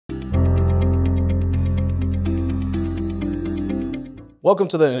Welcome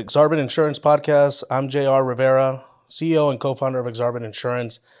to the Aksarben Insurance Podcast. I'm JR Rivera, CEO and co-founder of Aksarben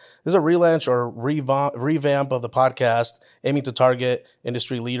Insurance. This is a relaunch or revamp of the podcast, aiming to target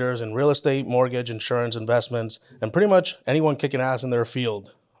industry leaders in real estate, mortgage, insurance, investments, and pretty much anyone kicking ass in their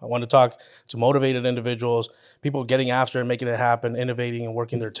field. I want to talk to motivated individuals, people getting after and making it happen, innovating and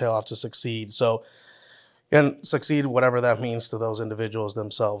working their tail off to succeed. And succeed, whatever that means to those individuals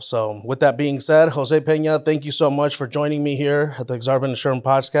themselves. So with that being said, Jose Peña, thank you so much for joining me here at the Aksarben Insurance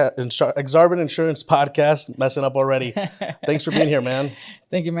Podcast. Messing up already. Thanks for being here, man.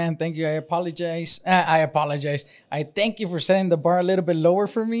 Thank you, man. Thank you. I apologize. I thank you for setting the bar a little bit lower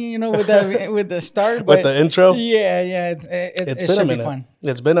for me, with the start. With the intro? Yeah. It should be fun.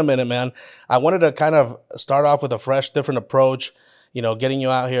 It's been a minute, man. I wanted to kind of start off with a fresh, different approach. Getting you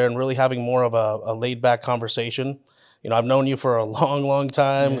out here and really having more of a laid-back conversation. I've known you for a long, long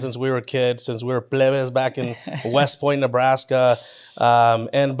time, since we were kids, since we were plebes back in West Point, Nebraska.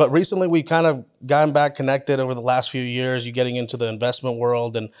 But recently we kind of gotten back connected over the last few years, you getting into the investment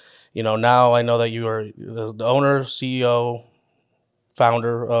world. And, now I know that you are the owner, CEO,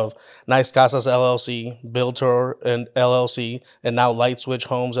 founder of Nice Casas LLC, Builder and LLC, and now Light Switch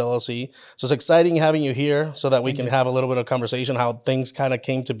Homes LLC. So it's exciting having you here so that we can have a little bit of conversation how things kind of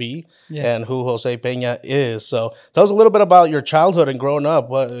came to be and who Jose Peña is. So tell us a little bit about your childhood and growing up,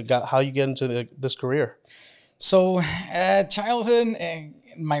 how you get into this career. So childhood,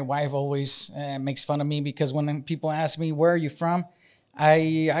 my wife always makes fun of me because when people ask me, where are you from?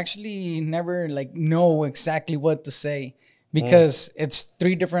 I actually never know exactly what to say. Because it's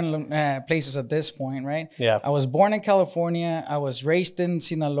three different places at this point, right? Yeah. I was born in California. I was raised in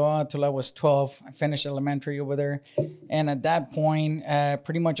Sinaloa till I was 12. I finished elementary over there. And at that point,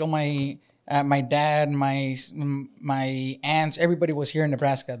 pretty much all my dad, my aunts, everybody was here in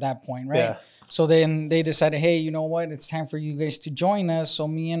Nebraska at that point, right? Yeah. So then they decided, hey, you know what? It's time for you guys to join us. So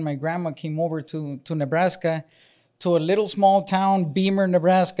me and my grandma came over to Nebraska, to a little small town, Beamer,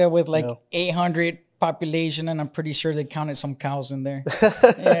 Nebraska, with 800 population, and I'm pretty sure they counted some cows in there.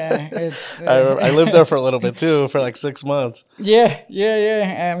 Yeah, it's. I lived there for a little bit too, for 6 months. Yeah.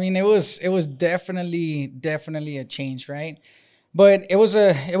 I mean, it was definitely a change, right? But it was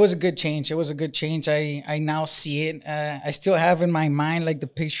a good change. It was a good change. I now see it. I still have in my mind the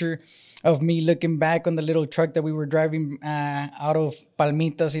picture of me looking back on the little truck that we were driving out of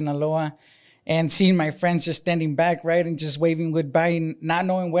Palmita, Sinaloa, and seeing my friends just standing back, right, and just waving goodbye, and not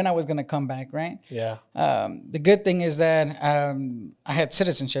knowing when I was going to come back, right? Yeah. The good thing is that I had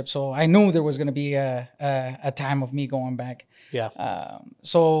citizenship, so I knew there was going to be a time of me going back. Yeah.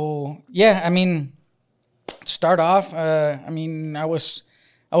 I mean, to start off, I was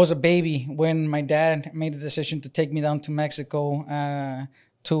a baby when my dad made the decision to take me down to Mexico,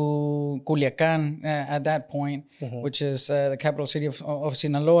 to Culiacan at that point, which is the capital city of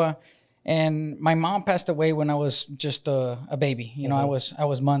Sinaloa. And my mom passed away when I was just a baby. I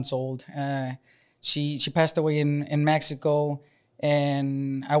was months old. She passed away in Mexico,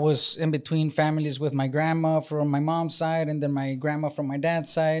 and I was in between families with my grandma from my mom's side and then my grandma from my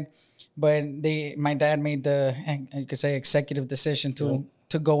dad's side. But my dad made the, you could say, executive decision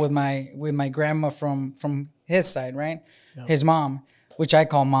to go with my grandma from his side, right? Yeah. His mom, which I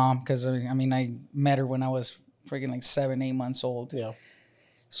call mom because I met her when I was freaking 7-8 months old. Yeah.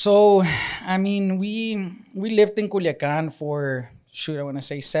 So, we lived in Culiacan for, I want to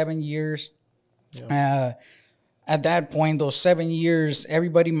say 7 years. Yeah. At that point, those 7 years,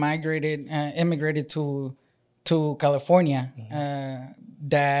 everybody immigrated to California.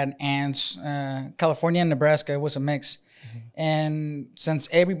 Dad, aunts, California and Nebraska, it was a mix. And since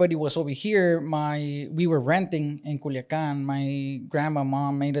everybody was over here, we were renting in Culiacan. My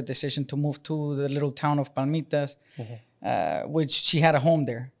mom made a decision to move to the little town of Palmitas. Which she had a home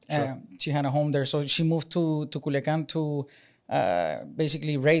there. Sure. So she moved to Culiacan to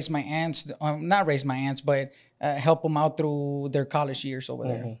basically raise my aunts, not raise my aunts, but help them out through their college years over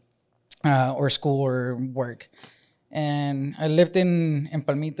there, or school or work. And I lived in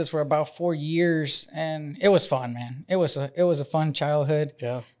Palmitas for about 4 years, and it was fun, man. It was a fun childhood.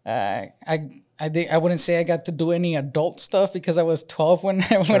 Yeah. I wouldn't say I got to do any adult stuff because I was 12 when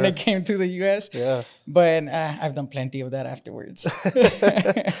I came to the U.S. Yeah. But I've done plenty of that afterwards.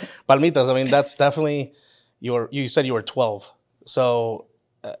 Palmitas, that's definitely, you said you were 12. So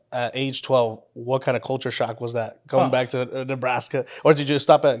at age 12, what kind of culture shock was that going back to Nebraska? Or did you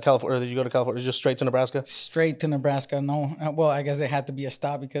stop at California? Or did you go to California? Just straight to Nebraska? Straight to Nebraska. No. Well, I guess it had to be a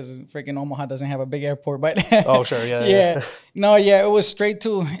stop because freaking Omaha doesn't have a big airport. But oh, sure. Yeah. No, yeah. It was straight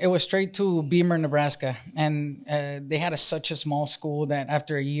to Beamer, Nebraska. And they had such a small school that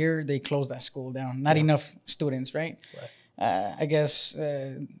after a year, they closed that school down. Not enough students, right? I guess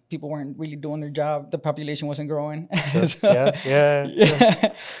people weren't really doing their job. The population wasn't growing. So,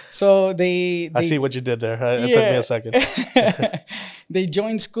 yeah. So they I see what you did there. It took me a second. They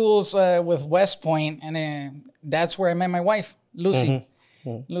joined schools with West Point, and that's where I met my wife, Lucy.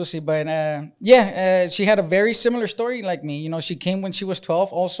 Lucy, but she had a very similar story like me. You know, she came when she was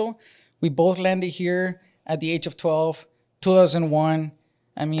 12 also. We both landed here at the age of 12, 2001.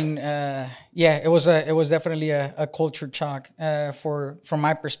 I mean, it was definitely a culture shock from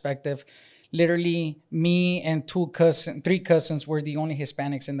my perspective. Literally, me and three cousins were the only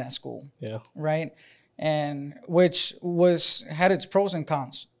Hispanics in that school. Yeah. Right, and which had its pros and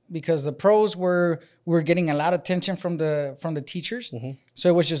cons, because the pros were getting a lot of attention from the teachers. So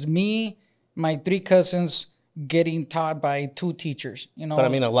it was just me, my three cousins, getting taught by two teachers, you know. But I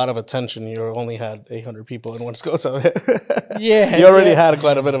mean, a lot of attention. You only had 800 people in one school, so you already had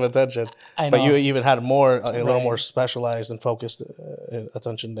quite a bit of attention. I know. But you even had a little more specialized and focused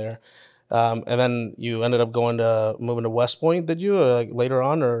attention there. And then you ended up moving to West Point. Did you later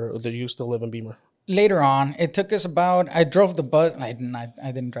on, or did you still live in Beamer? Later on, it took us I drove the bus. I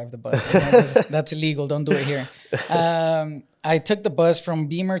didn't drive the bus. That's illegal. Don't do it here. I took the bus from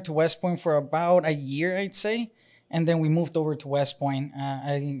Beamer to West Point for about a year, I'd say. And then we moved over to West Point.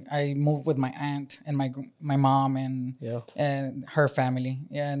 I moved with my aunt and my mom and her family.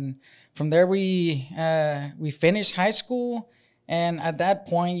 And from there, we finished high school. And at that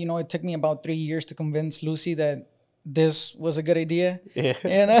point, you know, it took me about 3 years to convince Lucy that this was a good idea. Yeah.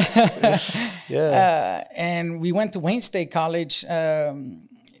 You know? And we went to Wayne State College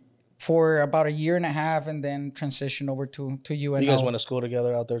for about a year and a half, and then transitioned over to UNO. You guys went to school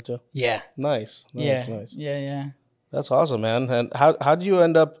together out there too? Yeah. Nice. Yeah. Nice. Yeah. That's awesome, man. And how did you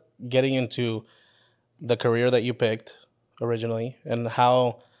end up getting into the career that you picked originally? And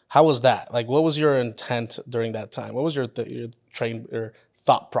how was that? Like, what was your intent during that time? What was your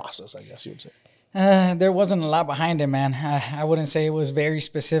thought process, I guess you would say? There wasn't a lot behind it, man. I wouldn't say it was very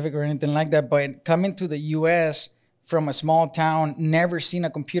specific or anything like that. But coming to the U.S. from a small town, never seen a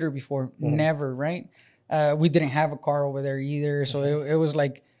computer before, never, right? We didn't have a car over there either. So it was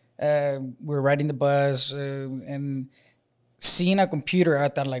like we're riding the bus and seeing a computer. I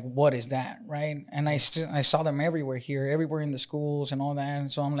thought, like, what is that, right? And I saw them everywhere here, everywhere in the schools and all that. And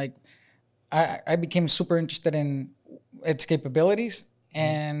so I'm like, I became super interested in its capabilities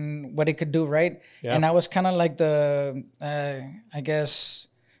and what it could do, right? Yeah. And I was kind of like the, I guess,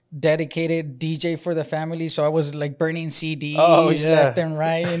 dedicated DJ for the family. So I was like burning CDs left and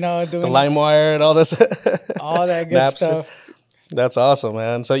right, you know, doing the LimeWire and all this. all that good stuff. That's awesome,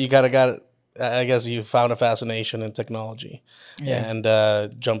 man. So you kind of got, I guess you found a fascination in technology and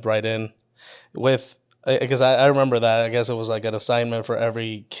jumped right in with, because I remember that, I guess it was like an assignment for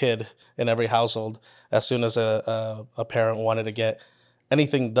every kid in every household. As soon as a parent wanted to get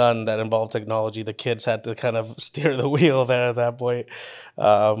anything done that involved technology, the kids had to kind of steer the wheel there at that point,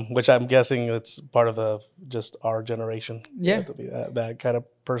 which I'm guessing it's part of just our generation. Yeah. To be that kind of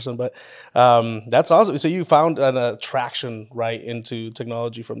person. But that's awesome. So you found an attraction right into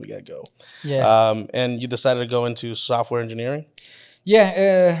technology from the get-go. Yeah. And you decided to go into software engineering?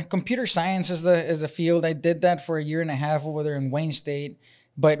 Yeah. Computer science is the field. I did that for a year and a half over there in Wayne State.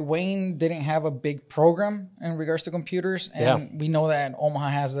 But Wayne didn't have a big program in regards to computers. And we know that Omaha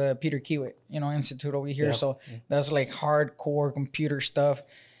has the Peter Kiewit, Institute over here. Yeah. So that's like hardcore computer stuff.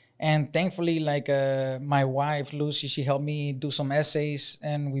 And thankfully, like my wife, Lucy, she helped me do some essays.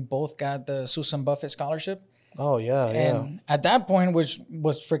 And we both got the Susan Buffett Scholarship. Oh, yeah, and at that point, which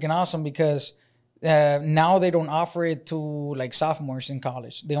was freaking awesome, because now they don't offer it to like sophomores in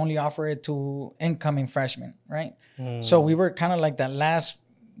college. They only offer it to incoming freshmen, right? So we were kind of like that last,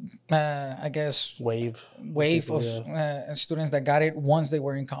 I guess, wave people, of students that got it once they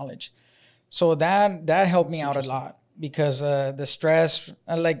were in college. So that helped me out a lot, because the stress,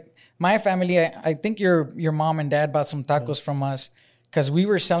 like my family, I think your mom and dad bought some tacos from us, because we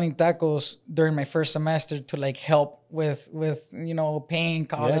were selling tacos during my first semester to like help with paying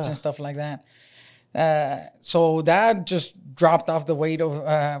college and stuff like that. So that just dropped off the weight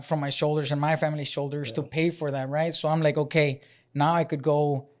of from my shoulders and my family's shoulders to pay for that, right? So I'm like, okay, now I could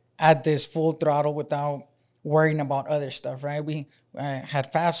go at this full throttle without worrying about other stuff, right? We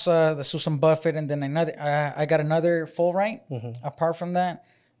had FAFSA, the Susan Buffett, and then I got another full ride apart from that,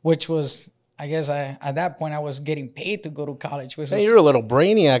 which was, I guess, at that point I was getting paid to go to college. Which you're a little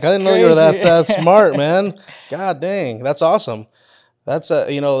brainiac. I didn't know you were that smart, man. God dang, that's awesome. That's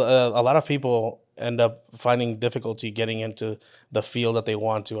a lot of people end up finding difficulty getting into the field that they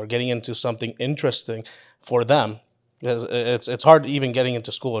want to, or getting into something interesting for them. Because it's hard even getting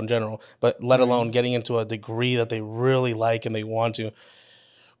into school in general, but let alone getting into a degree that they really like and they want to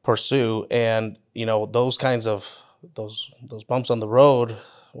pursue. And, you know, those kinds of, those bumps on the road,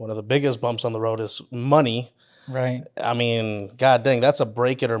 one of the biggest bumps on the road is money. Right. I mean, God dang, that's a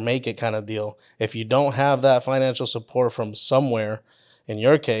break it or make it kind of deal. If you don't have that financial support from somewhere, in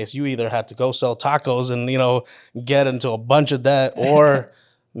your case, you either had to go sell tacos and, you know, get into a bunch of debt, or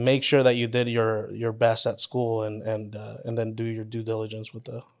make sure that you did your best at school and then do your due diligence with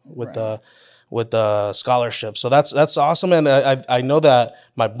the scholarship. So that's awesome. And I know that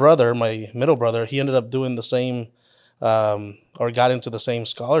my middle brother, he ended up doing the same, or got into the same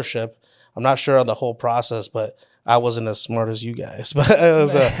scholarship. I'm not sure on the whole process, but I wasn't as smart as you guys. But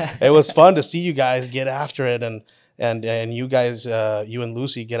it was fun to see you guys get after it, and you guys, you and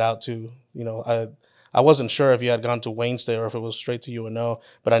Lucy get out to, you know, I wasn't sure if you had gone to Wayne State or if it was straight to UNO,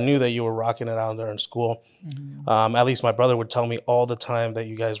 but I knew that you were rocking it out there in school. Mm-hmm. At least my brother would tell me all the time that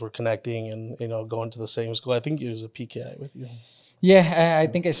you guys were connecting and, you know, going to the same school. I think he was a PKI with you. Yeah, I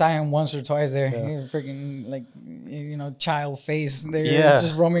think I saw him once or twice there. Yeah. He was freaking, like, you know, child face there,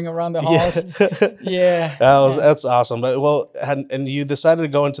 just roaming around the halls. Yeah. That's awesome. But well, and you decided to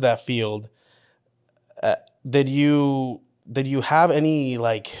go into that field. Did you have any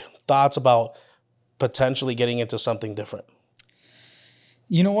like thoughts about potentially getting into something different?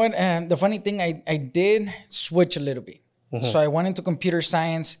 You know what? The funny thing, I did switch a little bit. Mm-hmm. So I went into computer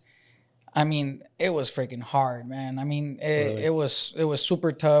science. I mean, it was freaking hard, man. I mean, it was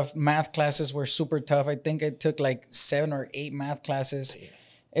super tough. Math classes were super tough. I think I took like 7 or 8 math classes.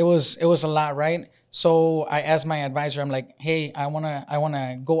 It was a lot, right? So I asked my advisor, I'm like, hey, I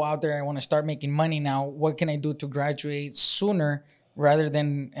wanna go out there. I wanna start making money now. What can I do to graduate sooner rather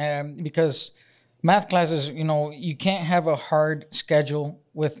than because math classes, you know, you can't have a hard schedule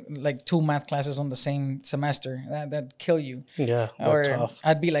with like 2 math classes on the same semester. That'd kill you. Yeah, or tough.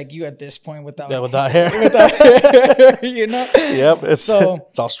 I'd be like you at this point without hair. Without hair, you know? Yep. It's all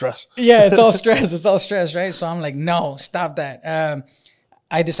stress. Yeah, it's all stress. It's all stress, right? So I'm like, no, stop that.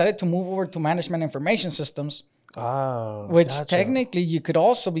 I decided to move over to management information systems. Which technically you could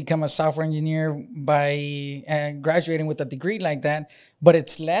also become a software engineer by graduating with a degree like that, but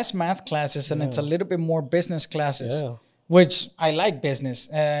it's less math classes and it's a little bit more business classes, which I like business.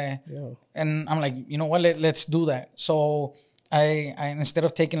 And I'm like, you know what, let's do that. So I instead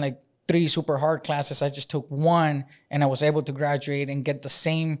of taking like 3 super hard classes, I just took 1 and I was able to graduate and get the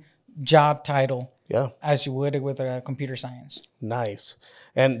same job title as you would with a computer science. Nice.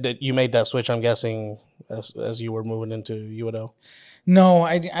 And you made that switch, I'm guessing, as you were moving into UNO? No,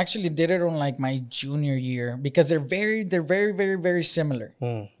 I actually did it on like my junior year because they're very, very similar.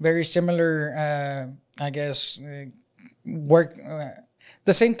 Very similar, I guess, work.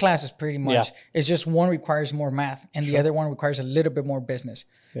 The same classes pretty much. Yeah. It's just one requires more math and the other one requires a little bit more business.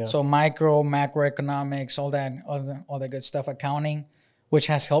 Yeah. So macroeconomics, all that good stuff, accounting, which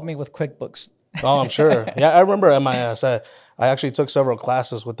has helped me with QuickBooks. Oh, I'm sure. Yeah, I remember MIS. I actually took several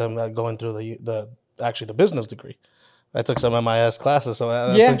classes with them going through the business degree. I took some MIS classes, so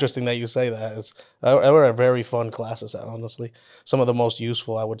that's interesting that you say that. They were very fun classes, honestly. Some of the most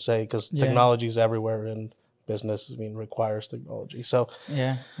useful, I would say, because technology is everywhere and business, I mean, requires technology. So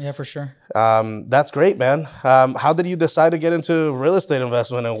yeah, for sure. That's great, man. How did you decide to get into real estate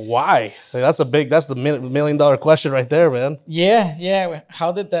investment and why? I mean, that's the $1 million question right there, man. Yeah.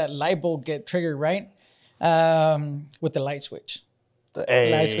 How did that light bulb get triggered, right? With the light switch.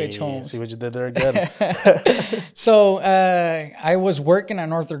 Light switch home. See what you did there again. So I was working at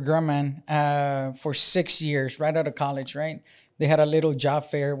Northrop Grumman for 6 years, right out of college, right? They had a little job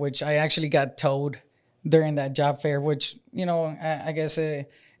fair, which I actually got towed during that job fair, which, you know, I guess it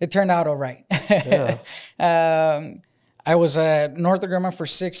turned out all right. I was at Northrop Grumman for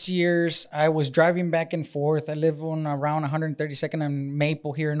 6 years. I was driving back and forth. I live on around 132nd and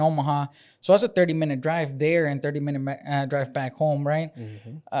Maple here in Omaha. So that's a 30-minute drive there and 30-minute drive back home, right?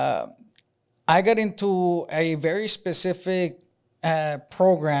 Mm-hmm. I got into a very specific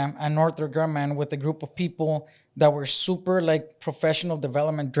program at Northrop Grumman with a group of people that were super like professional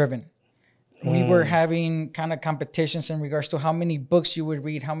development driven. We were having kind of competitions in regards to how many books you would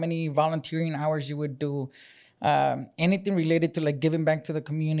read, how many volunteering hours you would do, anything related to like giving back to the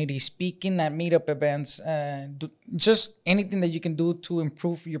community, speaking at meetup events, just anything that you can do to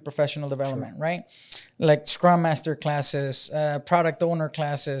improve your professional development, right? Like Scrum Master classes, product owner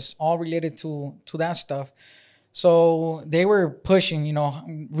classes, all related to that stuff. So they were pushing, you know,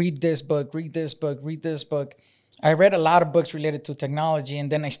 read this book, read this book, read this book. I read a lot of books related to technology,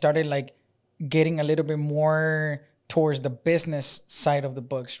 and then I started like getting a little bit more towards the business side of the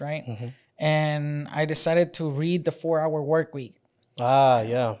books, right? Mm-hmm. and I decided to read the 4-Hour Work Week. Ah,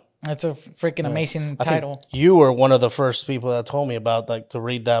 yeah. That's a freaking amazing I title. think you were one of the first people that told me about to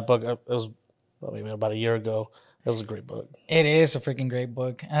read that book. It was maybe about a year ago. It was a great book. It is a freaking great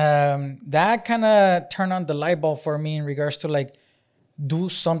book. That kind of turned on the light bulb for me in regards to like, do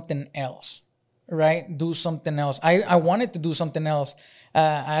something else, right? Do something else. I wanted to do something else.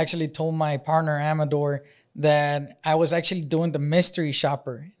 I actually told my partner, Amador, that I was actually doing the mystery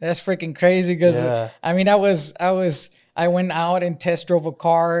shopper. That's freaking crazy because, I mean, I went out and test drove a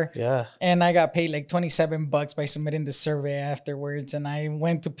car. Yeah. And I got paid like $27 by submitting the survey afterwards. And I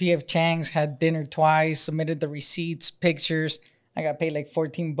went to PF Chang's, had dinner twice, submitted the receipts, pictures. I got paid like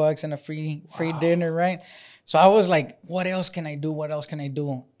 $14 and a free dinner, right? So I was like, what else can I do? What else can I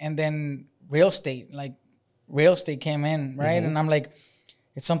do? And then real estate came in, right? Mm-hmm. And I'm like,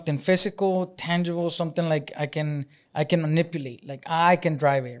 it's something physical, tangible, something like I can manipulate, like I can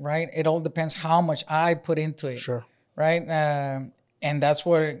drive it, right? It all depends how much I put into it. Sure. Right. And that's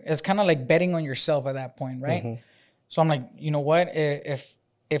where it's kind of like betting on yourself at that point. Right. Mm-hmm. So I'm like, you know what, if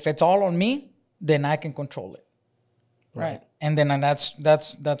it's all on me, then I can control it. Right. And then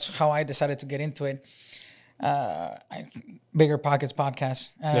that's how I decided to get into it. Bigger Pockets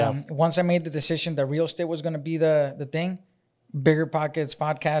podcast. Once I made the decision that real estate was going to be the thing, Bigger Pockets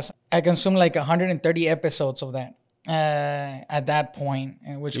podcast, I consumed like 130 episodes of that at that point,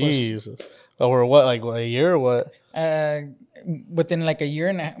 which was over what, like a year or what? Within like a year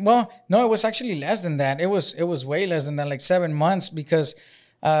and a half. Well, no, it was actually less than that. It was way less than that, like 7 months, because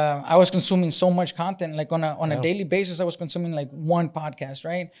I was consuming so much content. Like on a daily basis, I was consuming like one podcast,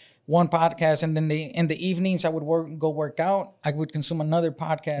 right? One podcast, and then in the evenings I would go work out. I would consume another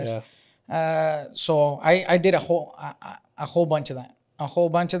podcast. Yeah. So I did a whole bunch of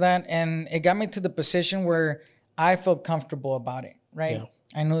that, and it got me to the position where I felt comfortable about it, right? Yeah.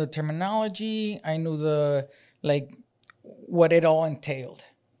 I knew the terminology. I knew what it all entailed.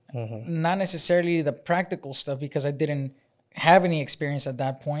 Mm-hmm. Not necessarily the practical stuff because I didn't have any experience at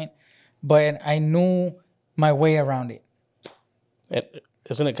that point, but I knew my way around it.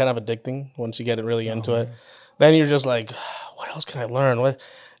 Isn't it kind of addicting once you get really into it? Then you're just like, what else can I learn?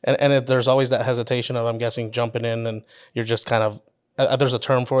 There's always that hesitation of, I'm guessing, jumping in, and you're just kind of, there's a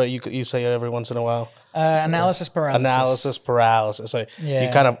term for it. You say it every once in a while. Analysis paralysis. So you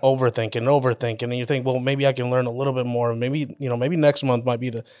kind of overthink, and you think, well, maybe I can learn a little bit more. Maybe next month might be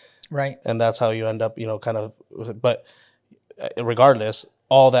the right. And that's how you end up, kind of. But regardless,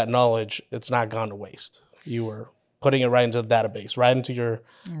 all that knowledge, it's not gone to waste. You were putting it right into the database, right into your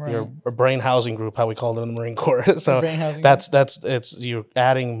brain housing group, how we called it in the Marine Corps. So it's you're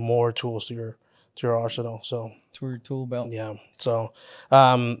adding more tools to your arsenal. So to your tool belt. Yeah. So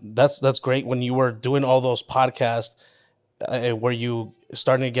that's great. When you were doing all those podcasts, were you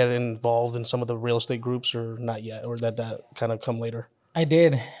starting to get involved in some of the real estate groups, or not yet, or that kind of come later? I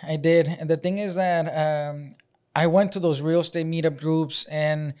did. And the thing is that I went to those real estate meetup groups,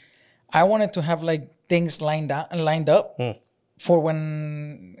 and I wanted to have like things lined up for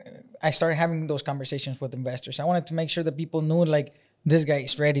when I started having those conversations with investors. I wanted to make sure that people knew like this guy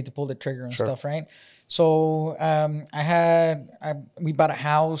is ready to pull the trigger and stuff, right? So we bought a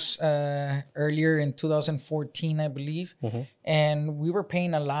house earlier in 2014, I believe, and we were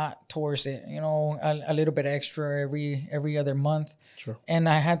paying a lot towards it. A little bit extra every other month. Sure. And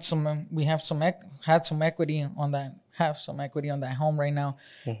I had some equity on that. Have some equity on that home right now,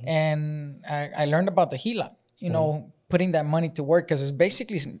 and I learned about the HELOC. Putting that money to work, because it's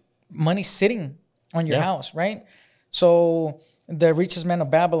basically money sitting on your house, right? So The Richest Man of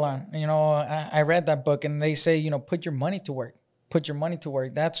Babylon, I read that book, and they say, put your money to work. Put your money to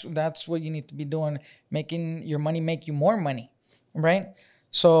work. That's what you need to be doing, making your money make you more money, right?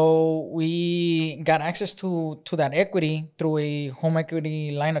 So we got access to that equity through a home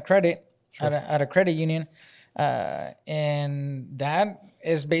equity line of credit at a credit union. And that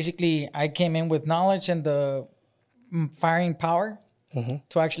is basically, I came in with knowledge and the firing power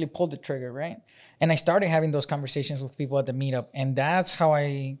to actually pull the trigger, right? And I started having those conversations with people at the meetup, and that's how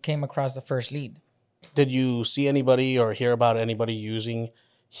I came across the first lead. Did you see anybody or hear about anybody using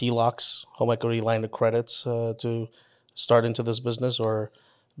HELOCs, home equity line of credits, to start into this business, or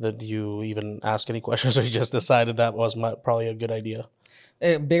did you even ask any questions, or you just decided that was probably a good idea?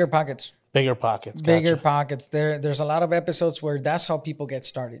 Bigger Pockets. Bigger Pockets. Gotcha. Bigger Pockets. There's a lot of episodes where that's how people get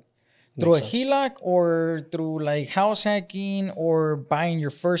started. Through a HELOC, or through like house hacking, or buying your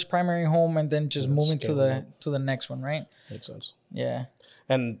first primary home and then just moving to the next one, right? Makes sense. Yeah.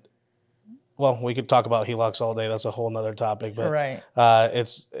 And well, we could talk about HELOCs all day. That's a whole nother topic. But right.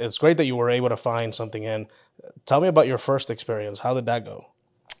 It's great that you were able to find something in. Tell me about your first experience. How did that go?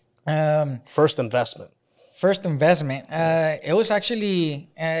 First investment. First investment. It was actually,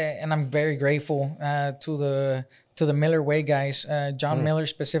 and I'm very grateful to the Miller Way guys, John Miller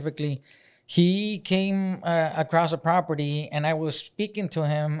specifically. He came across a property, and I was speaking to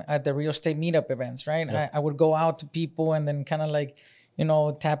him at the real estate meetup events. Right, I would go out to people and then kind of like, you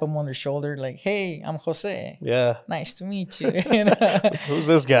know, tap them on the shoulder, like, "Hey, I'm Jose. Yeah, nice to meet you." You know? Who's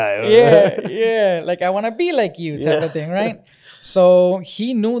this guy? yeah. Like, I want to be like you, type of thing, right? So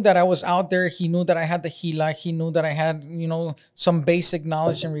he knew that I was out there. He knew that I had the HELOC. He knew that I had, you know, some basic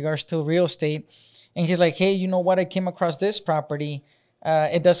knowledge in regards to real estate. And he's like, "Hey, you know what? I came across this property.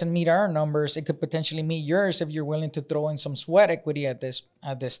 It doesn't meet our numbers. It could potentially meet yours if you're willing to throw in some sweat equity at this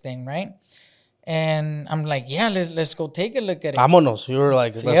thing, right?" And I'm like, "Yeah, let's go take a look at it." Vámonos. You were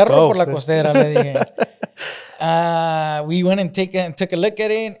like, "Let's Fierro go." por la costera, le dije. We went and took a look at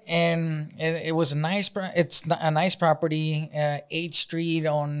it, and it was a nice. It's a nice property, 8th Street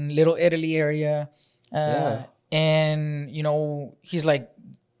on Little Italy area, and you know, he's like,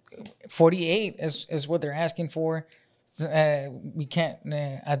 48 is what they're asking for. We can't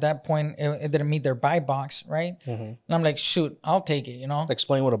at that point. It didn't meet their buy box, right? And I'm like, shoot, I'll take it. You know,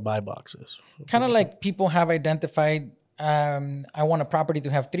 explain what a buy box is. Kind of like people have identified. I want a property to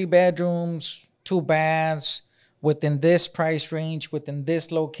have 3 bedrooms, 2 baths, within this price range, within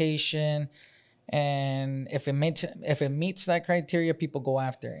this location, and if it meets that criteria, people go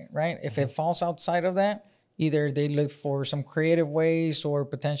after it, right? If it falls outside of that, either they look for some creative ways or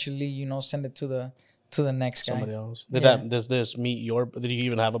potentially, you know, send it to the next guy. Somebody else. Does this meet your? Did you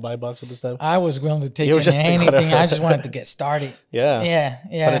even have a buy box at this time? I was willing to take anything. I just wanted to get started. Yeah.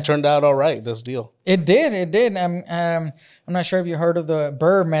 But it turned out all right. This deal. It did. I'm not sure if you heard of the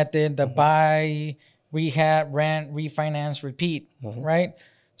BRRRR method, the buy, rehab, rent, refinance, repeat, right?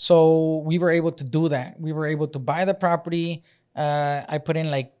 So we were able to do that. We were able to buy the property. I put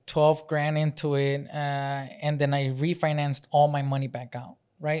in like 12 grand into it, and then I refinanced all my money back out,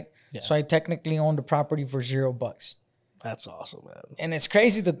 right? Yeah. So I technically owned the property for $0. That's awesome, man. And it's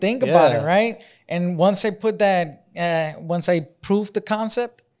crazy to think about it, right? And once I put that, once I proved the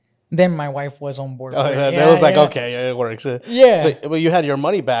concept, then my wife was on board. It was like, okay, it works. Yeah. So, well, you had your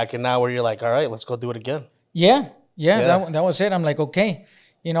money back, and now where you're like, all right, let's go do it again. Yeah. That was it. I'm like, okay,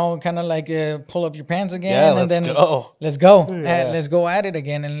 you know, kind of like pull up your pants again, and then let's go. Let's go at it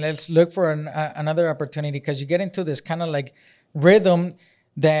again, and let's look for another opportunity, because you get into this kind of like rhythm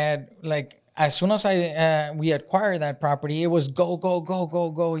that, like, as soon as we acquired that property, it was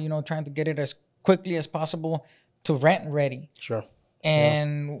go, you know, trying to get it as quickly as possible to rent ready. Sure.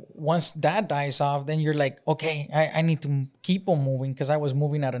 And once that dies off, then you're like, okay, I need to keep on moving, because I was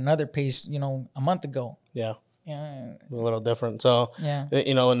moving at another pace, you know, a month ago. Yeah. A little different. So,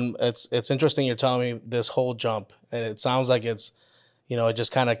 you know, and it's interesting you're telling me this whole jump, and it sounds like it's, you know, it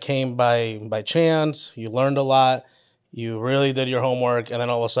just kind of came by chance. You learned a lot. You really did your homework, and then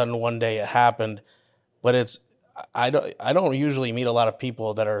all of a sudden one day it happened. But I don't usually meet a lot of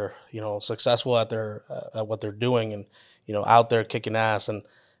people that are, you know, successful at what they're doing, and, you know, out there kicking ass and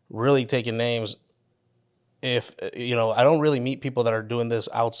really taking names. If, you know, I don't really meet people that are doing this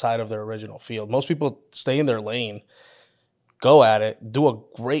outside of their original field. Most people stay in their lane, go at it, do a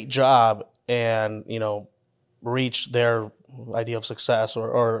great job, and, you know, reach their idea of success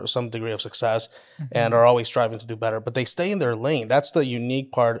or some degree of success, and are always striving to do better, but they stay in their lane. That's the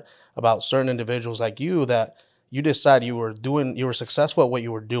unique part about certain individuals like you, that you decide you were successful at what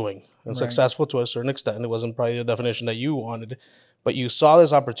you were doing, and successful to a certain extent. It wasn't probably the definition that you wanted, but you saw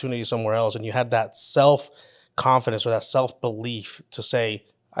this opportunity somewhere else, and you had that self-confidence or that self-belief to say,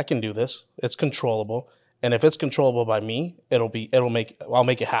 I can do this. It's controllable. And if it's controllable by me, I'll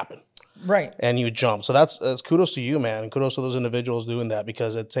make it happen. Right. And you jump. So that's kudos to you, man. And kudos to those individuals doing that,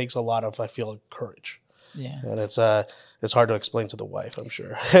 because it takes a lot of, I feel, courage. Yeah. And it's hard to explain to the wife, I'm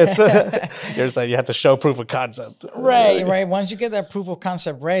sure. You're saying you have to show proof of concept. Right. Once you get that proof of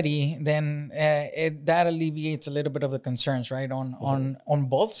concept ready, then that alleviates a little bit of the concerns, right? On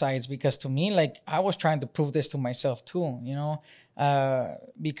both sides, because to me, like, I was trying to prove this to myself too, you know,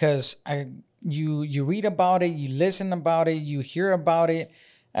 because you read about it, you listen about it, you hear about it.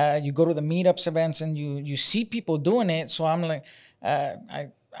 You go to the meetups events, and you see people doing it. So I'm like,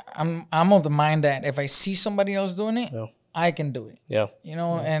 I'm of the mind that if I see somebody else doing it, I can do it. Yeah. You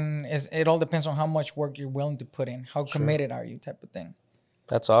know, and it all depends on how much work you're willing to put in. How committed are you, type of thing.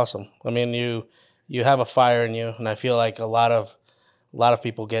 That's awesome. I mean, you have a fire in you, and I feel like a lot of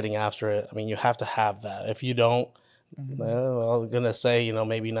people getting after it. I mean, you have to have that. If you don't, well, I'm gonna say, you know,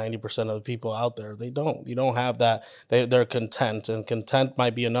 maybe 90% of the people out there, they don't. You don't have that. They're content, and content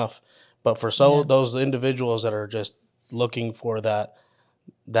might be enough. But for those individuals that are just looking for that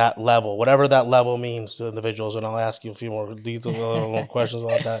that level, whatever that level means to individuals. And I'll ask you a few more details, more questions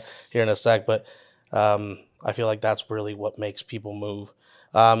about that here in a sec. But I feel like that's really what makes people move.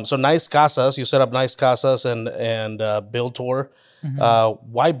 So Nice Casas, you set up Nice Casas and Build Tour.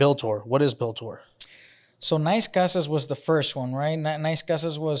 Why Build Tour? What is Build Tour? So Nice Casas was the first one, right? Nice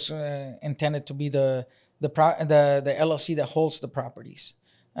Casas was intended to be the LLC that holds the properties,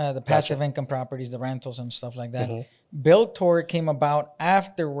 the passive income properties, the rentals and stuff like that. Build Tour came about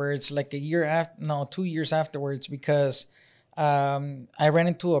afterwards, like 2 years afterwards, because I ran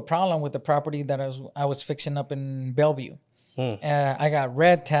into a problem with the property that I was fixing up in Bellevue. I got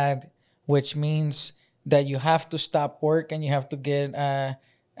red tagged, which means that you have to stop work and you have to get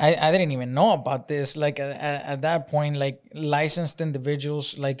I didn't even know about this. Like at that point, like licensed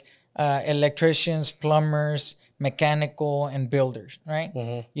individuals, like electricians, plumbers, mechanical, and builders,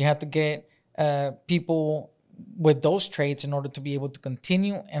 right? You have to get people with those trades in order to be able to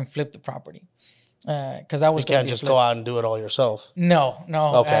continue and flip the property. Because that was you can't just go out and do it all yourself. No.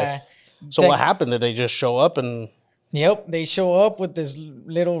 Okay. So what happened? Did they just show up and? Yep, they show up with this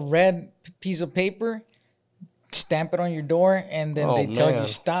little red piece of paper, stamp it on your door, and then they tell you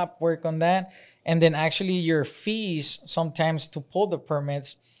stop work on that. And then actually your fees sometimes to pull the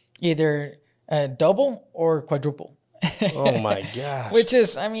permits either double or quadruple. Oh my gosh! Which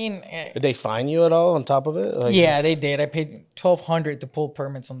is, I mean, did they fine you at all on top of it? Like, yeah, they did. I paid $1,200 to pull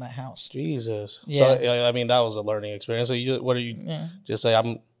permits on that house. Jesus. Yeah. So I mean, that was a learning experience. So what do you just say?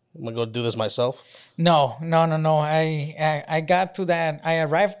 I'm gonna go do this myself. No. I got to that. I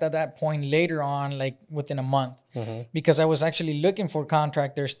arrived at that point later on, like within a month, because I was actually looking for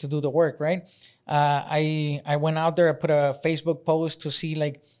contractors to do the work. Right. I went out there. I put a Facebook post to see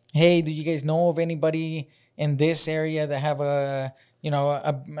like, hey, do you guys know of anybody in this area that have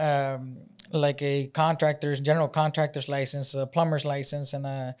like a general contractor's license, a plumber's license, and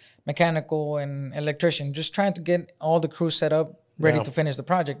a mechanical and electrician, just trying to get all the crew set up, ready to finish the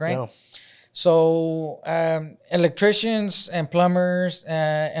project, right? Yeah. So electricians and plumbers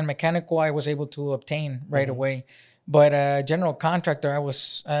and mechanical, I was able to obtain right away. But general contractor, I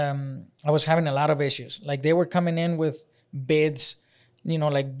was having a lot of issues. Like they were coming in with bids,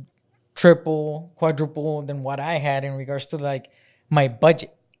 like triple, quadruple than what I had in regards to like my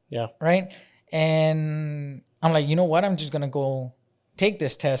budget. Yeah. Right. And I'm like, you know what? I'm just going to go take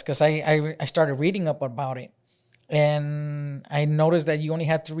this test, because I started reading up about it. And I noticed that you only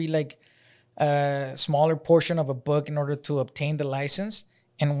had to read like a smaller portion of a book in order to obtain the license.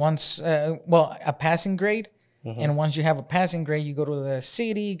 And once, a passing grade. And once you have a passing grade, you go to the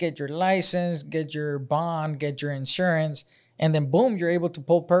city, get your license, get your bond, get your insurance, and then boom, you're able to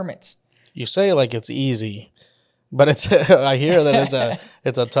pull permits. You say like it's easy, but it's I hear that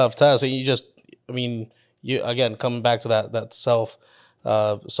it's a tough test. And you again coming back to that self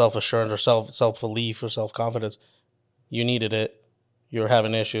assurance or self belief or self confidence. You needed it. You were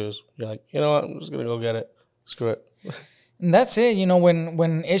having issues. You're like, you know what? I'm just gonna go get it. Screw it. And that's it.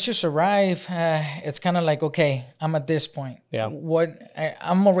 When issues arrive, it's kind of like, okay, I'm at this point. Yeah.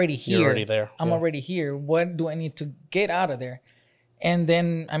 I'm already here. You're already there. I'm already here. What do I need to get out of there? And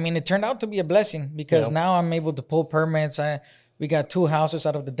then, it turned out to be a blessing, because now I'm able to pull permits. We got 2 houses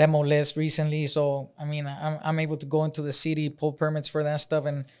out of the demo list recently. So, I'm able to go into the city, pull permits for that stuff,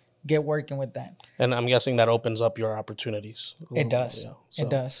 and get working with that. And I'm guessing that opens up your opportunities. It does. Yeah. So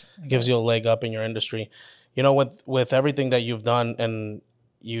it does. It gives you a leg up in your industry. With everything that you've done, and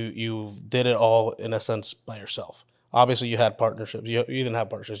you did it all in a sense by yourself. Obviously, you had partnerships. You didn't have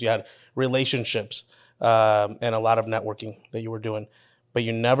partnerships. You had relationships and a lot of networking that you were doing. But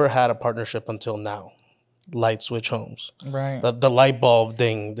you never had a partnership until now. Light Switch Homes. Right. The light bulb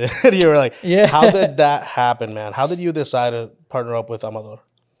thing. You were like, how did that happen, man? How did you decide to partner up with Amador?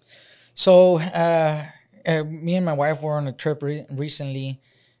 So me and my wife were on a trip recently.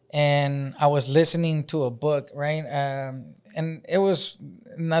 And I was listening to a book, right? And it was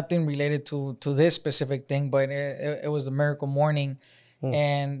nothing related to this specific thing, but it was the Miracle Morning.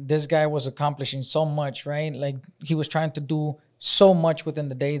 And this guy was accomplishing so much, right? Like he was trying to do so much within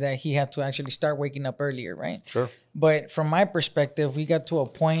the day that he had to actually start waking up earlier, right? Sure. But from my perspective, we got to a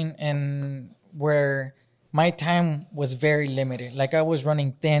point where my time was very limited. Like I was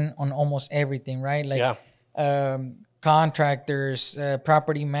running thin on almost everything, right? Like contractors,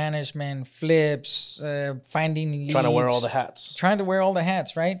 property management, flips, finding leads. Trying to wear all the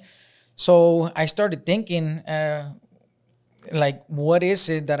hats. Right? So I started thinking, like, what is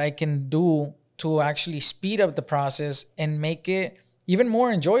it that I can do to actually speed up the process and make it even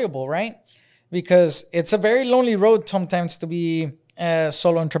more enjoyable, right? Because it's a very lonely road sometimes to be a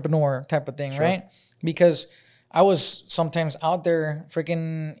solo entrepreneur type of thing, right? Because I was sometimes out there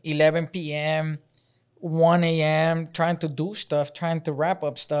freaking 11 p.m., 1 a.m. trying to do stuff, trying to wrap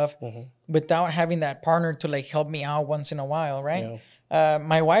up stuff without having that partner to like help me out once in a while, right? Yeah.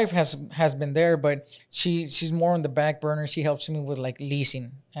 My wife has been there, but she's more on the back burner. She helps me with like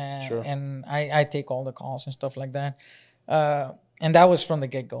leasing, and I take all the calls and stuff like that. And that was from the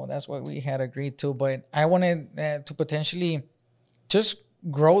get-go. That's what we had agreed to. But I wanted to potentially just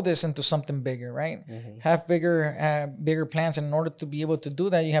grow this into something bigger, right? Have bigger plans. And in order to be able to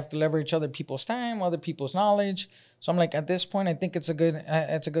do that, you have to leverage other people's time, other people's knowledge. So I'm like, at this point, I think it's a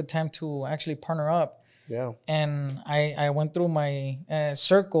good time to actually partner up. Yeah. And I went through my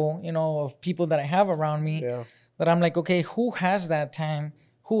circle, of people that I have around me. Yeah. That I'm like, okay, who has that time?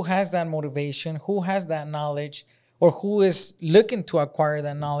 Who has that motivation? Who has that knowledge? Or who is looking to acquire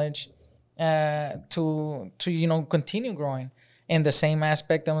that knowledge to continue growing in the same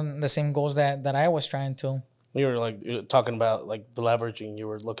aspect and the same goals that I was trying to. You were like talking about like the leveraging. You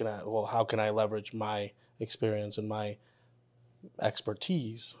were looking at, well, how can I leverage my experience and my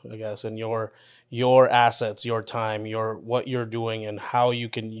expertise, I guess, and your assets, your time, what you're doing, and how you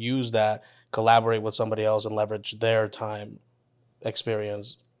can use that, collaborate with somebody else and leverage their time,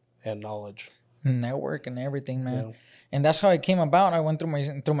 experience, and knowledge. Network and everything, man. Yeah. And that's how it came about. I went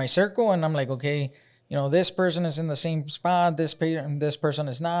through my circle, and I'm like, okay, this person is in the same spot. This person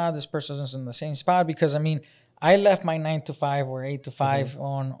is not. This person is in the same spot, because I mean, I left my 9 to 5 or 8 to 5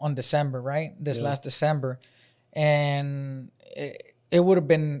 on December, right? This last December, and it would have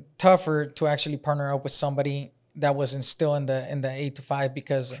been tougher to actually partner up with somebody that wasn't still in the 8 to 5,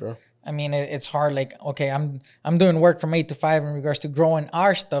 because I mean, it's hard. Like, okay, I'm doing work from 8 to 5 in regards to growing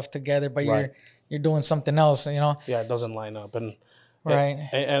our stuff together, but you're doing something else, Yeah, it doesn't line up, and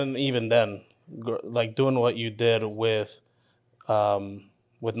and even then, like doing what you did with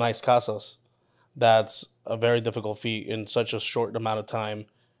Nice Casas, that's a very difficult feat in such a short amount of time,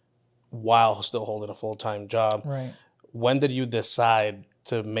 while still holding a full-time job. Right. When did you decide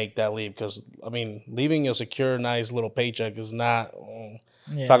to make that leap? Because I mean, leaving a secure, nice little paycheck is not.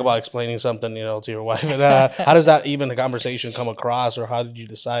 Talk about explaining something, to your wife. How does that even a conversation come across, or how did you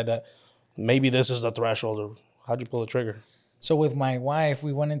decide that maybe this is the threshold, or how'd you pull the trigger? So with my wife,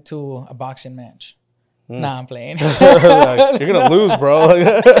 we went into a boxing match. Nah, I'm playing. You're gonna lose, bro.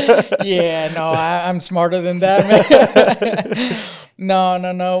 Yeah, no, I'm smarter than that, man.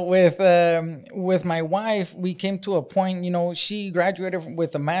 No. With my wife, we came to a point. She graduated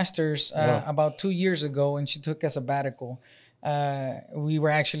with a master's about 2 years ago, and she took a sabbatical. We were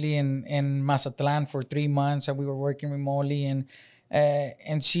actually in Mazatlan for 3 months, and we were working remotely,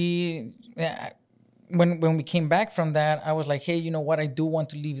 and she, when we came back from that, I was like, hey, you know what? I do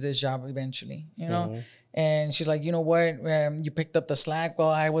want to leave this job eventually, And she's like, you know what? You picked up the slack while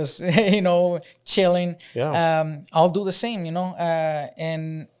I was, chilling. Yeah. I'll do the same,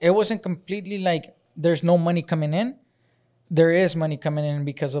 And it wasn't completely like there's no money coming in. There is money coming in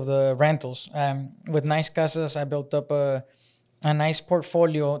because of the rentals. With Nice Casas, I built up a nice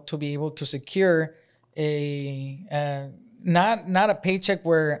portfolio to be able to secure not a paycheck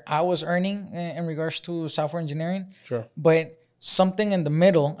where I was earning in regards to software engineering, but something in the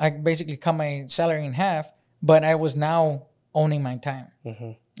middle. I basically cut my salary in half, but I was now owning my time,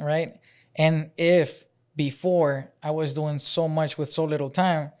 right? And if before I was doing so much with so little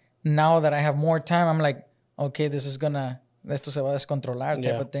time, now that I have more time, I'm like, okay, this is gonna, esto se va a descontrolar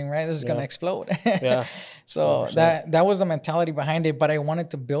type of thing, right? This is gonna explode. So 100%. that was the mentality behind it, but I wanted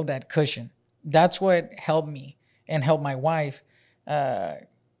to build that cushion. That's what helped me and helped my wife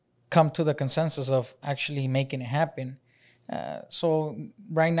come to the consensus of actually making it happen. So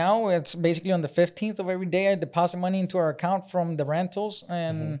right now, it's basically on the 15th of every day, I deposit money into our account from the rentals,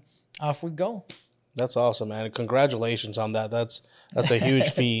 and off we go. That's awesome, man. Congratulations on that. That's a huge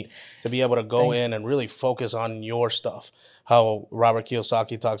feat to be able to go in and really focus on your stuff. How Robert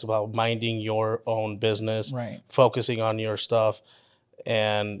Kiyosaki talks about minding your own business, focusing on your stuff.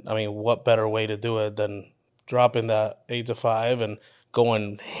 And I mean, what better way to do it than dropping that 8 to 5 and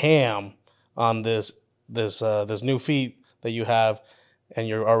going ham on this new feat that you have, and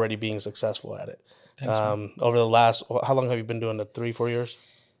you're already being successful at it. Over the last, how long have you been doing it? 3-4 years?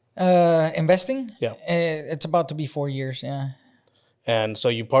 Investing? Yeah. It's about to be 4 years, yeah. And so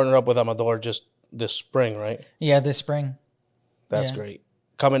you partnered up with Amador just this spring, right? Yeah, this spring. That's great.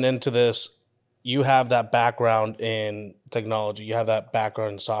 Coming into this, you have that background in technology. You have that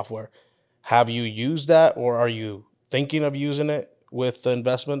background in software. Have you used that, or are you thinking of using it with the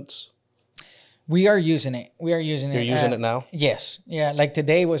investments? We are using it. You're using it now? Yes. Yeah. Like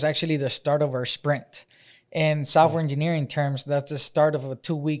today was actually the start of our sprint. In software engineering terms, that's the start of a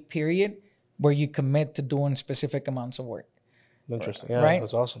 2-week period where you commit to doing specific amounts of work. Interesting. Yeah, right?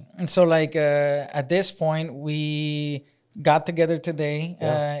 That's awesome. And so like at this point, we got together today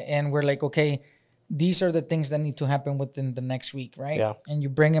and we're like, okay, these are the things that need to happen within the next week, right? Yeah. And you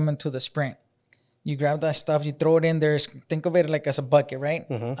bring them into the sprint. You grab that stuff, you throw it in there. Think of it like as a bucket, right?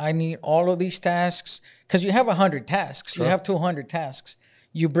 I need all of these tasks because you have 100 tasks. Sure. You have 200 tasks.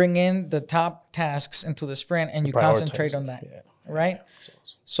 You bring in the top tasks into the sprint and you concentrate on that, right? Awesome.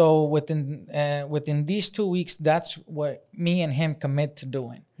 So within these 2 weeks, that's what me and him commit to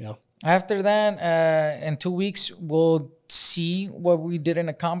doing. Yeah. After that, in 2 weeks, we'll see what we didn't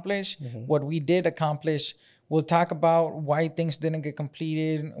accomplish, what we did accomplish. We'll talk about why things didn't get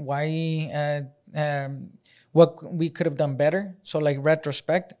completed, why what we could have done better. So like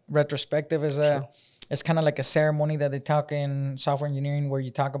retrospective is it's kind of like a ceremony that they talk in software engineering where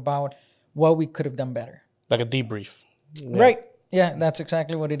you talk about what we could have done better. Like a debrief. Yeah. Right. Yeah, that's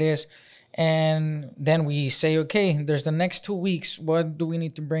exactly what it is. And then we say, okay, there's the next 2 weeks. What do we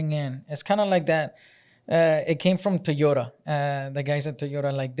need to bring in? It's kind of like that. It came from Toyota. The guys at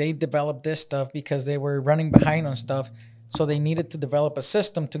Toyota, like they developed this stuff because they were running behind on stuff. So they needed to develop a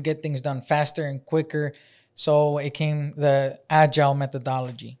system to get things done faster and quicker. So it came the agile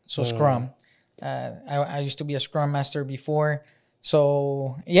methodology. So Scrum. I used to be a Scrum master before.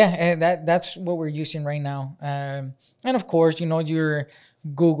 So yeah, that's what we're using right now. And of course, your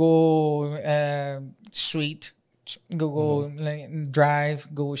Google Suite, Google Drive,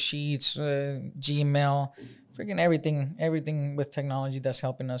 Google Sheets, Gmail, freaking everything with technology that's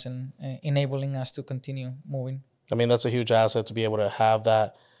helping us and enabling us to continue moving. I mean, that's a huge asset to be able to have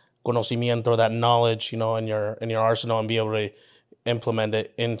that conocimiento, that knowledge, in your arsenal, and be able to implement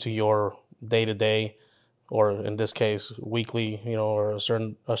it into your day-to-day, or in this case, weekly, or a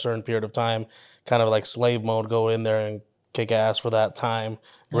certain period of time, kind of like slave mode, go in there and kick ass for that time,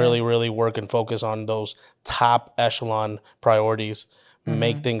 really, really work and focus on those top echelon priorities,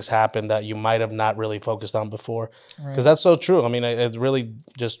 make things happen that you might have not really focused on before. Because that's so true. I mean, it really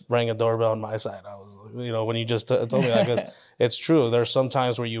just rang a doorbell on my side. I was, when you just told me that, because it's true. There's some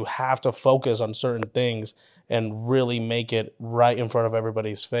times where you have to focus on certain things and really make it right in front of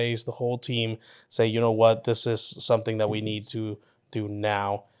everybody's face, the whole team, say, you know what, this is something that we need to do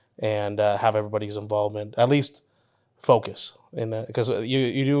now, and have everybody's involvement, at least focus in that, because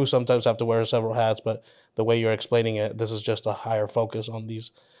you do sometimes have to wear several hats, but the way you're explaining it, this is just a higher focus on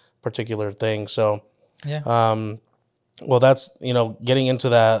these particular things. So, well, that's, getting into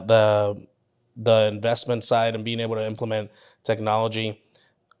that, the investment side and being able to implement technology.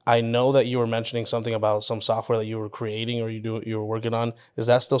 I know that you were mentioning something about some software that you were creating or you were working on. Is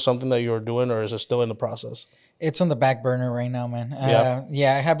that still something that you were doing, or is it still in the process? It's on the back burner right now, man. I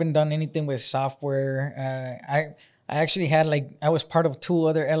haven't done anything with software. I actually had I was part of 2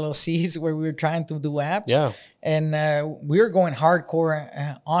 other LLCs where we were trying to do apps. Yeah. And we were going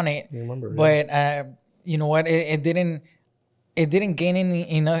hardcore on it. I remember. But you know what? It didn't gain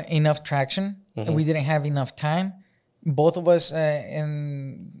enough traction. And we didn't have enough time, both of us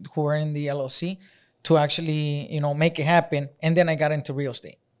who were in the LLC, to actually, make it happen. And then I got into real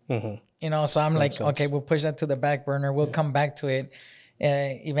estate. So I'm like, okay, we'll push that to the back burner. We'll come back to it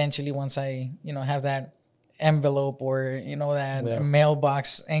eventually once I, have that envelope or that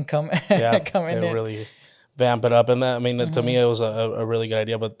mailbox income coming in. Really vamp it up. And that, I mean, to me, it was a really good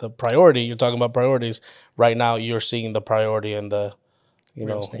idea. But the priority, you're talking about priorities right now, you're seeing the priority and the,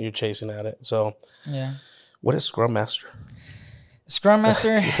 you're chasing at it. So what is Scrum Master? Scrum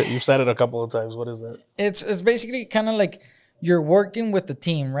Master, you've said it a couple of times. What is that? It's basically kind of like you're working with the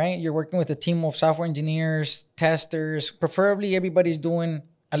team, right? You're working with a team of software engineers, testers. Preferably everybody's doing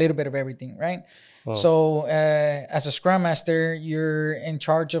a little bit of everything, right? So as a Scrum Master, you're in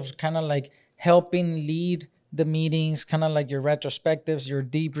charge of kind of like helping lead the meetings, kind of like your retrospectives, your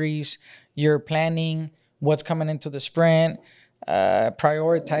debriefs, your planning, what's coming into the sprint,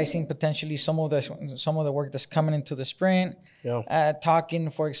 prioritizing potentially some of the work that's coming into the sprint.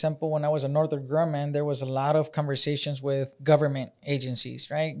 Talking, for example, when I was a Northern Grumman, there was a lot of conversations with government agencies,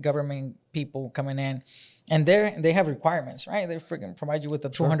 right? Government people coming in. And they have requirements, right? They freaking provide you with a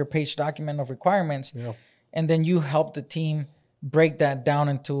 200-page document of requirements. And then you help the team break that down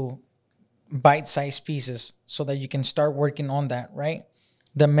into bite-sized pieces so that you can start working on that, right?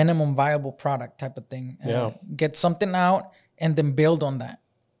 The minimum viable product type of thing. Get something out and then build on that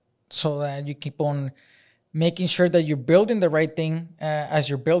so that you keep on making sure that you're building the right thing as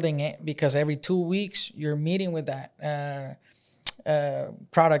you're building it, because every 2 weeks you're meeting with that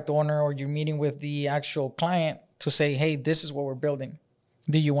product owner, or you're meeting with the actual client to say, hey, this is what we're building.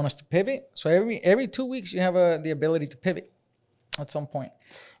 Do you want us to pivot? So every 2 weeks you have the ability to pivot. at some point.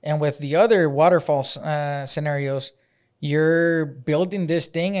 And with the other waterfall scenarios, you're building this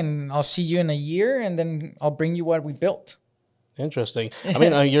thing, and I'll see you in a year, and then I'll bring you what we built. Interesting. I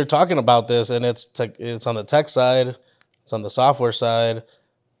mean, you're talking about this, and it's on the tech side, it's on the software side,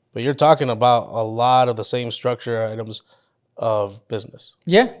 but you're talking about a lot of the same structure items of business.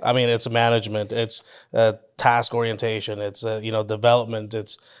 Yeah. I mean, it's management, it's task orientation, it's development,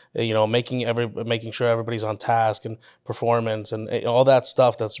 it's making sure everybody's on task and performance and all that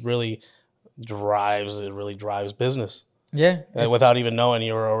stuff that's really drives business. Yeah. Without even knowing,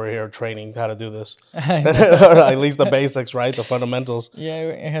 you were over here training how to do this. Or at least the basics, right? The fundamentals. Yeah,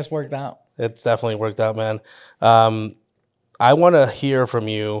 it has worked out. It's definitely worked out, man. I want to hear from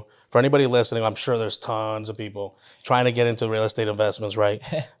you. For anybody listening, I'm sure there's tons of people trying to get into real estate investments, right?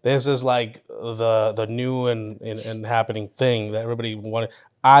 This is like the new and happening thing that everybody wanted.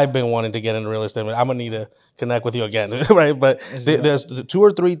 I've been wanting to get into real estate. I'm going to need to connect with you again, right? But there's 2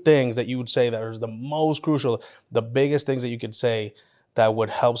 or 3 things that you would say that are the most crucial, the biggest things that you could say that would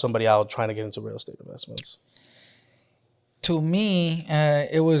help somebody out trying to get into real estate investments. To me,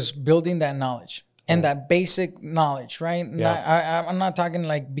 it was building that knowledge. And that basic knowledge, right? Yeah. I'm not talking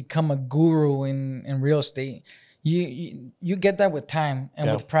like become a guru in real estate. You get that with time and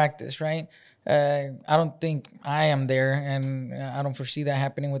with practice, right? I don't think I am there, and I don't foresee that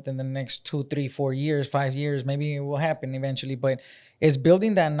happening within the next 2, 3, 4 years, 5 years. Maybe it will happen eventually, but it's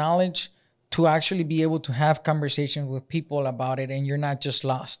building that knowledge to actually be able to have conversations with people about it, and you're not just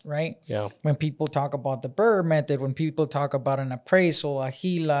lost, right? Yeah. When people talk about the BRRRR method, when people talk about an appraisal, a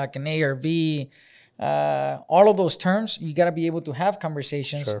HELOC, an ARV, all of those terms, you got to be able to have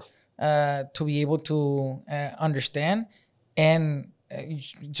conversations to be able to understand and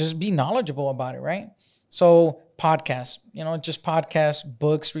just be knowledgeable about it, right? So podcasts, just podcasts,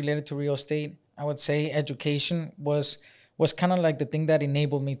 books related to real estate. I would say education was kind of like the thing that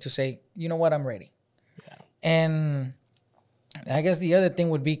enabled me to say, you know what, I'm ready. Yeah. And I guess the other thing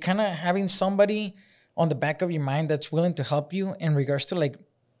would be kind of having somebody on the back of your mind that's willing to help you in regards to like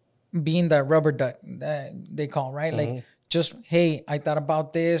being that rubber duck that they call, right? Mm-hmm. Like just, hey, I thought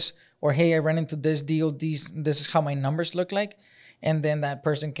about this, or hey, I ran into this deal. This is how my numbers look like. And then that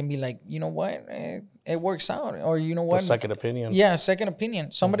person can be like, you know what, it works out. Or you know what? A second opinion. Yeah, second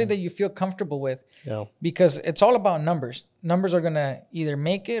opinion. Somebody that you feel comfortable with. Yeah. Because it's all about numbers. Numbers are going to either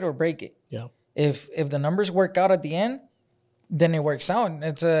make it or break it. Yeah. If the numbers work out at the end, then it works out.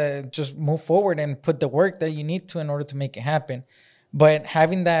 It's just move forward and put the work that you need to in order to make it happen. But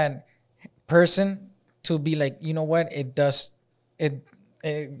having that person to be like, you know what, if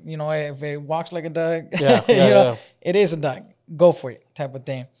it walks like a duck, it is a duck. Go for it, type of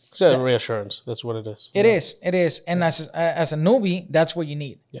thing. It's a reassurance. That's what it is. It is. And as a newbie, that's what you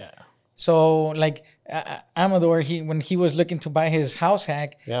need. Yeah. So like Amador, when he was looking to buy his house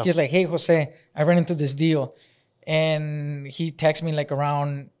hack, he's like, hey, Jose, I ran into this deal. And he texted me like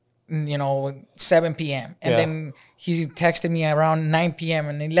around 7 p.m. And then he texted me around 9 p.m.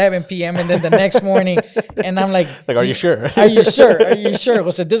 and 11 p.m. and then the next morning. And I'm like, are you sure? Are you sure? Are you sure?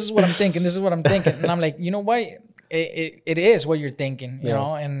 Jose, this is what I'm thinking. This is what I'm thinking. And I'm like, you know what? It is what you're thinking, you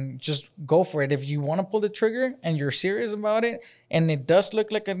know, and just go for it. If you want to pull the trigger and you're serious about it and it does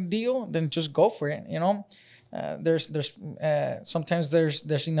look like a deal, then just go for it, There's sometimes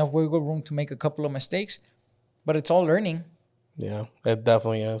there's enough wiggle room to make a couple of mistakes, but it's all learning. Yeah, it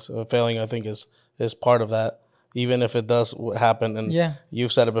definitely is. Failing, I think, is part of that. Even if it does happen, and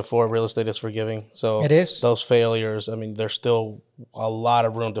you've said it before, real estate is forgiving. So it is. Those failures, I mean, there's still a lot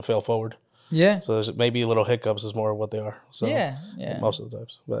of room to fail forward. Yeah. So there's maybe little hiccups is more of what they are. So most of the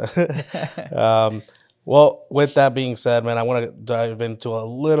times. But well, with that being said, man, I want to dive into a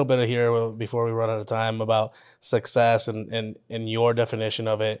little bit of here before we run out of time about success and your definition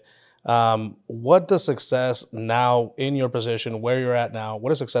of it. What does success now in your position, where you're at now, what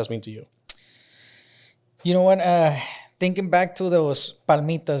does success mean to you? You know what? Thinking back to those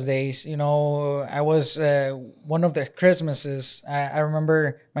Palmitas days, I was one of the Christmases. I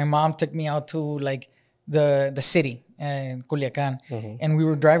remember my mom took me out to like the city in Culiacan, and we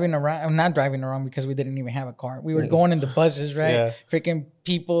were driving around. I'm not driving around because we didn't even have a car. We were going in the buses, right? Yeah. Freaking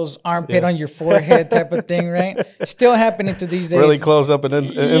people's armpit on your forehead type of thing, right? Still happening to these days. Really close up and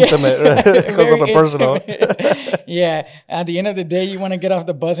intimate, right? Close up and personal. Yeah. At the end of the day, you want to get off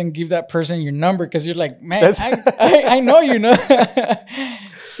the bus and give that person your number because you're like, man, I know you know.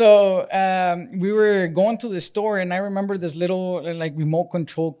 So we were going to the store, and I remember this little like remote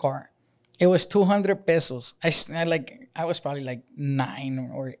control car. It was 200 pesos. I was probably like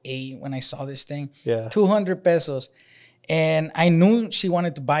 9 or 8 when I saw this thing. Yeah. 200 pesos. And I knew she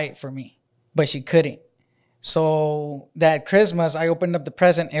wanted to buy it for me, but she couldn't. So that Christmas, I opened up the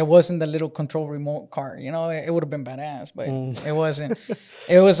present. It wasn't the little control remote car. You know, it would have been badass, but it wasn't.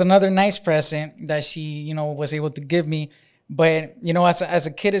 It was another nice present that she, you know, was able to give me. But, you know, as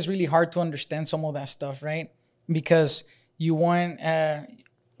a kid, it's really hard to understand some of that stuff, right? Because you want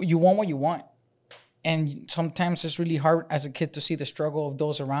what you want. And sometimes it's really hard as a kid to see the struggle of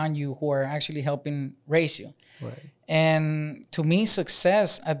those around you who are actually helping raise you. Right. And to me,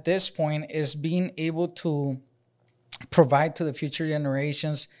 success at this point is being able to provide to the future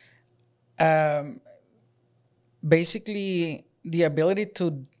generations basically the ability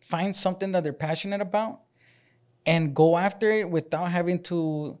to find something that they're passionate about and go after it without having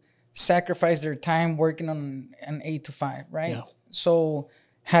to sacrifice their time working on an 8 to 5, right? Yeah. So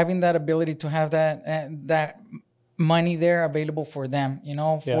having that ability to have that money there available for them, you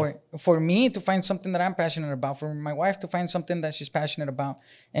know, for me to find something that I'm passionate about, for my wife to find something that she's passionate about,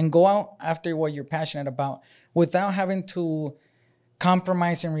 and go out after what you're passionate about without having to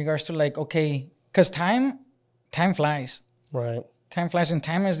compromise in regards to like, okay, because time flies. Right. Time flies, and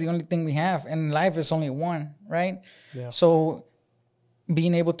time is the only thing we have, and life is only one, right? Yeah. So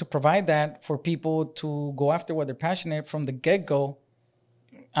being able to provide that for people to go after what they're passionate from the get-go,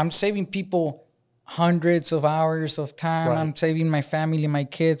 I'm saving people hundreds of hours of time. Right. I'm saving my family, my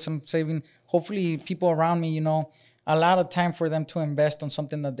kids. I'm saving, hopefully, people around me, you know, a lot of time for them to invest on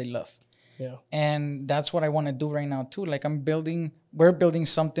something that they love. Yeah. And that's what I want to do right now, too. Like we're building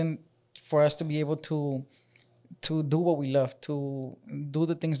something for us to be able to do what we love, to do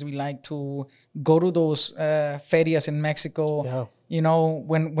the things we like, to go to those ferias in Mexico, you know,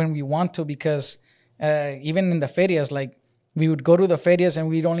 when we want to, because even in the ferias, like, we would go to the ferias and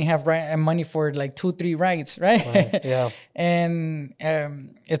we'd only have money for like 2-3 rides, right? Yeah. And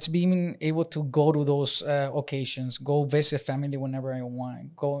it's being able to go to those occasions, go visit family whenever I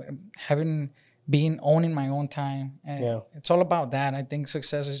want, owning my own time. It's all about that. I think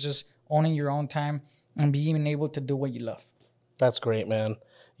success is just owning your own time and being able to do what you love. That's great, man.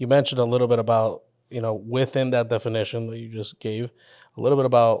 You mentioned a little bit about, you know, within that definition that you just gave, a little bit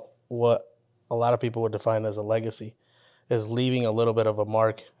about what a lot of people would define as a legacy. Is leaving a little bit of a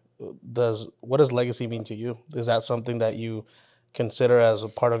mark. What does legacy mean to you? Is that something that you consider as a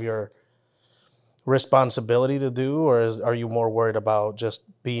part of your responsibility to do, or are you more worried about just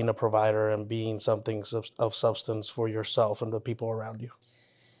being a provider and being something of substance for yourself and the people around you?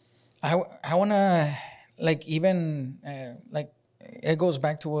 I want to, like, even like, it goes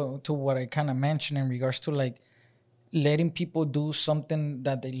back to what I kind of mentioned in regards to like letting people do something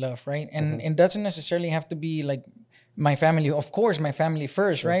that they love, right? And it doesn't necessarily have to be like my family, of course, my family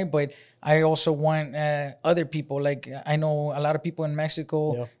first, right? But I also want other people. Like, I know a lot of people in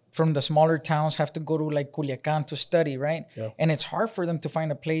Mexico from the smaller towns have to go to like Culiacan to study, right? Yeah. And it's hard for them to find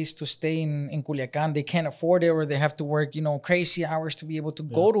a place to stay in Culiacan. They can't afford it, or they have to work, you know, crazy hours to be able to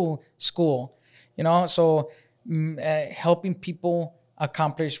go to school, you know? So helping people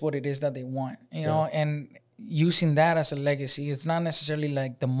accomplish what it is that they want, you know, and using that as a legacy. It's not necessarily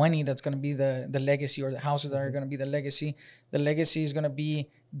like the money that's going to be the legacy, or the houses that are going to be the legacy. The legacy is going to be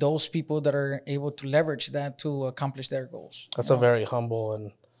those people that are able to leverage that to accomplish their goals. That's a very humble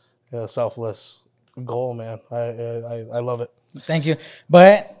and selfless goal, man. I love it. Thank you.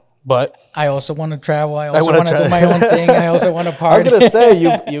 But I also want to travel. I also want to do my own thing. I also want to party. I was going to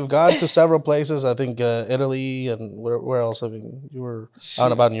say, you've gone to several places. I think Italy, and where else? I mean, you were out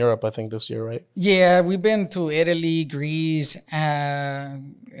and about in Europe, I think, this year, right? Yeah, we've been to Italy, Greece,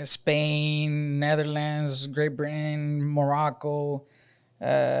 Spain, Netherlands, Great Britain, Morocco,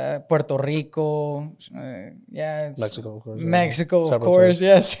 Puerto Rico, Mexico, of course. Mexico, of course,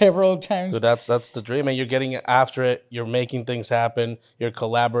 several times. So that's the dream, and you're getting after it. You're making things happen. You're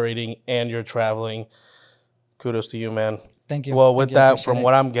collaborating, and you're traveling. Kudos to you, man. Thank you. Well, with that, from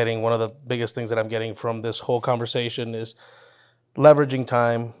what I'm getting, one of the biggest things that I'm getting from this whole conversation is leveraging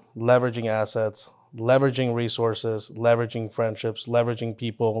time, leveraging assets, leveraging resources, leveraging friendships, leveraging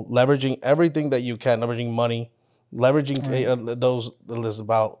people, leveraging everything that you can, leveraging money. Leveraging those is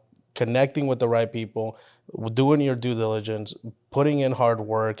about connecting with the right people, doing your due diligence, putting in hard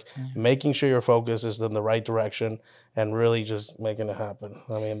work, making sure your focus is in the right direction, and really just making it happen.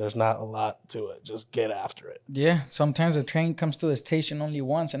 I mean, there's not a lot to it. Just get after it. Yeah. Sometimes the train comes to the station only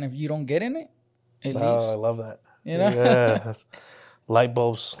once, and if you don't get in it, it leaves. Oh, I love that. You know? Yeah. Light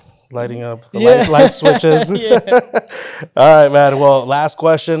bulbs lighting up, the light switches. All right, man. Well, last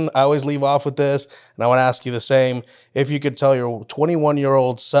question. I always leave off with this, and I want to ask you the same. If you could tell your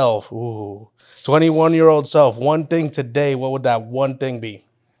 21-year-old self, 21-year-old self, one thing today, what would that one thing be?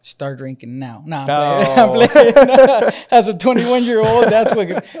 Start drinking now. No, I'm playing. As a 21-year-old, that's what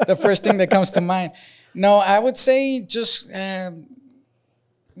the first thing that comes to mind. No, I would say just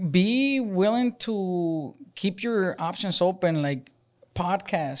be willing to keep your options open, like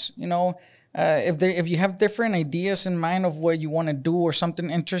podcasts. If you have different ideas in mind of what you want to do or something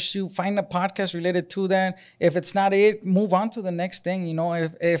interests you, find a podcast related to that. If it's not it, move on to the next thing.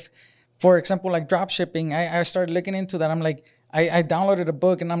 If for example, like drop shipping, I started looking into that. I'm like, I downloaded a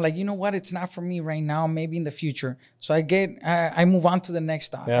book and I'm like, you know what? It's not for me right now. Maybe in the future. So I move on to the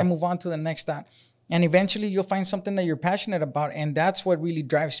next thought. I move on to the next thought. And eventually you'll find something that you're passionate about. And that's what really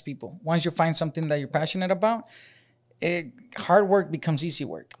drives people. Once you find something that you're passionate about, hard work becomes easy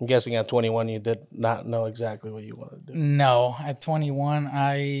work. I'm guessing at 21, you did not know exactly what you wanted to do. No, at 21,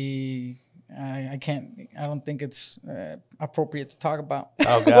 I can't. I don't think it's appropriate to talk about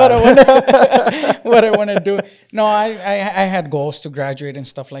what I want to do. No, I had goals to graduate and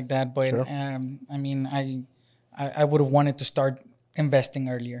stuff like that, but sure. I mean, I would have wanted to start investing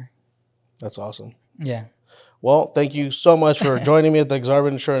earlier. That's awesome. Yeah. Well, thank you so much for joining me at the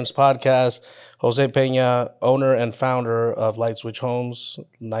Aksarben Insurance Podcast. Jose Peña, owner and founder of Light Switch Homes,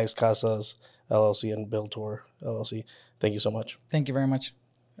 Nice Casas LLC, and Build Tour LLC. Thank you so much. Thank you very much.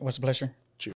 It was a pleasure.